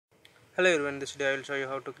Hello everyone, this video I will show you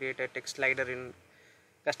how to create a text slider in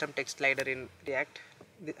custom text slider in React.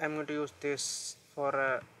 I'm going to use this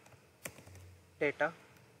for data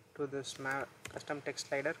to this custom text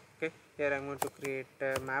slider. Okay, here I'm going to create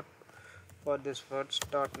a map for this words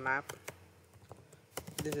dot map.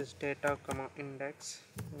 This is data comma index.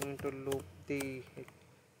 I'm going to loop the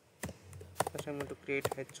first. I'm going to create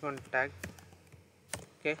h1 tag.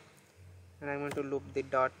 Okay, and I'm going to loop the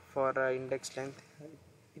dot for index length.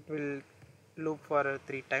 It will loop for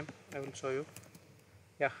 3 times. I will show you.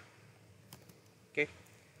 Yeah. Okay,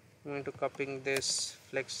 I'm going to copying this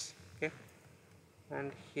flex. Okay,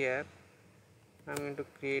 and here I'm going to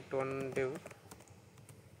create one div.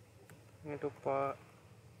 I'm going to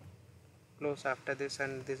close after this,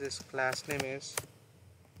 and this is class name is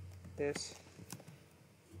this.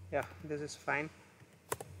 Yeah, this is fine.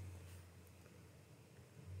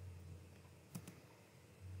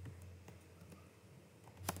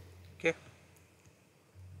 Okay,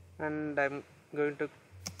 and I'm going to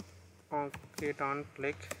create on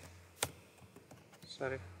click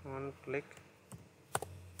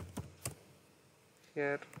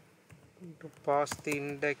here to pass the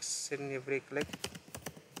index in every click.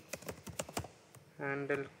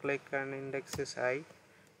 Handle click and index is I.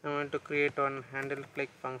 I'm going to create one handle click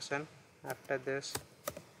function. After this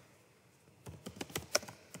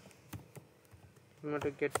I'm going to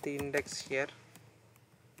get the index here,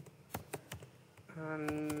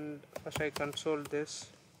 and first I console this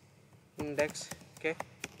index. Okay,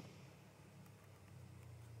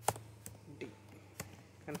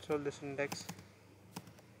 console this index.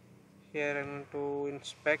 Here I'm going to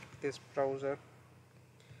inspect this browser,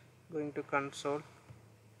 going to console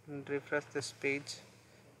and refresh this page.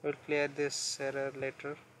 I will clear this error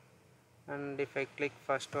later, and if I click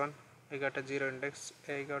first one I got a 0 index.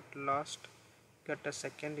 I got lost, got a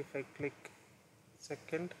second. If I click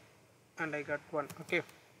second and I got 1.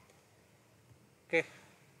 Okay,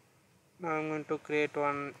 now I'm going to create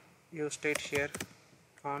one use state here,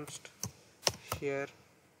 const here.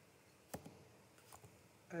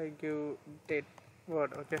 I give date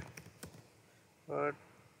word. Okay,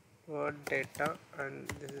 word data, and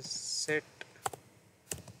this is set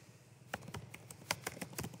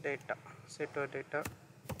or data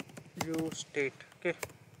use state. Okay,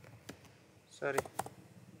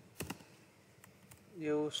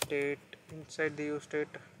 use state. Inside the use state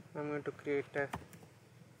I'm going to create a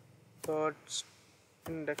words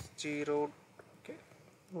index 0.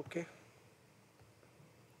 Okay,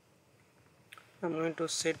 I'm going to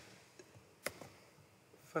set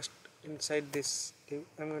first inside this div.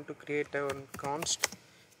 I'm going to create a one const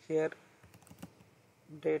here,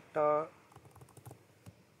 data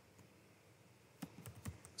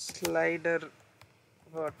slider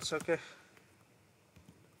words. Okay,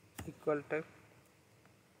 equal to,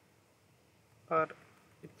 or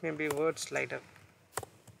it may be word slider.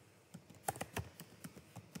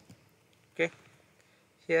 Okay,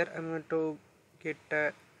 here I'm going to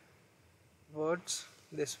get words,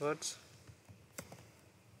 this words,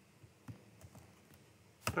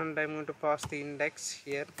 and I'm going to pass the index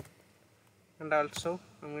here, and also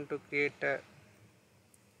I'm going to create a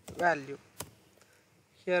value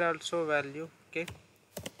here, also value. Okay,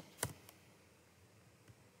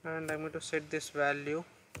 and I'm going to set this value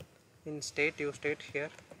in state, use state here,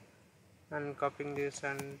 and copying this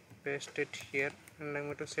and paste it here, and I'm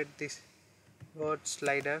going to set this word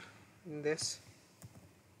slider in this,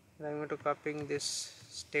 and I'm going to copying this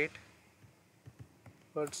state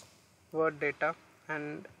word data,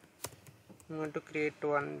 and I'm going to create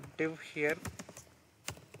one div here.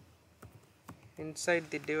 Inside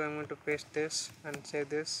the div I'm going to paste this and say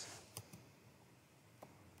this.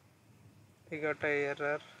 I got a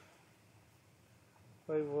error.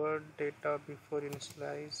 Why word data before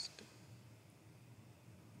initialized?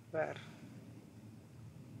 Where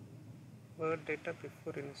word data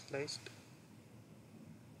before initialized?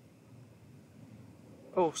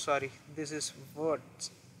 Oh, sorry, this is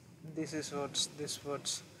words. This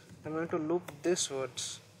words. I'm going to loop this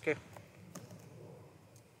words. Okay,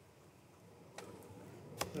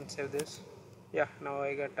 and save this. Yeah, now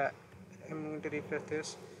I got a, I'm going to refresh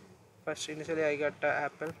this. First initially I got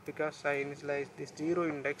apple because I initialized this 0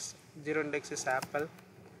 index. 0 index is apple.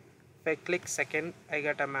 If I click second I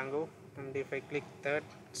got a mango, and if I click third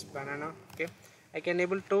it's banana. Okay, I can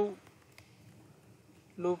able to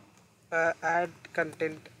loop add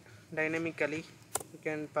content dynamically. You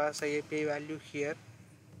can pass a API value here.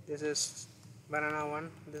 This is banana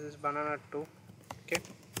 1, this is banana 2. Okay,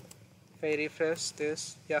 if I refresh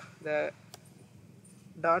this, yeah, the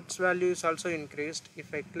dots value is also increased.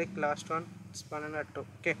 If I click last one it's banana 2.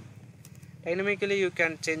 Okay, Dynamically you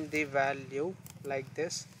can change the value like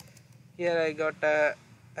this. Here I got a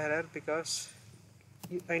error because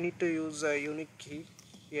I need to use a unique key.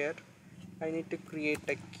 Here I need to create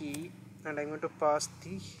a key and I'm going to pass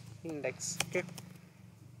the index. Okay,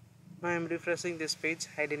 now I'm refreshing this page.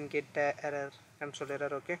 I didn't get a error, console error.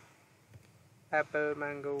 Okay, apple,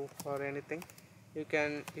 mango or anything, you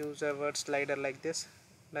can use a word slider like this.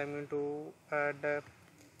 I'm going to add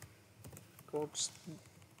codes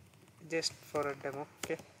just for a demo.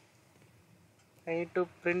 Okay, I need to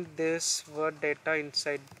print this word data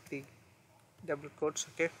inside the double quotes.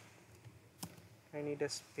 Okay, I need a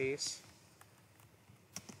space.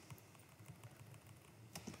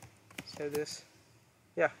 So this,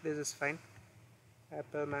 yeah, this is fine.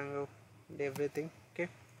 Apple, mango, everything. Okay,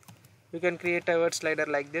 you can create a word slider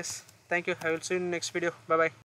like this. Thank you. I will see you in the next video. Bye bye.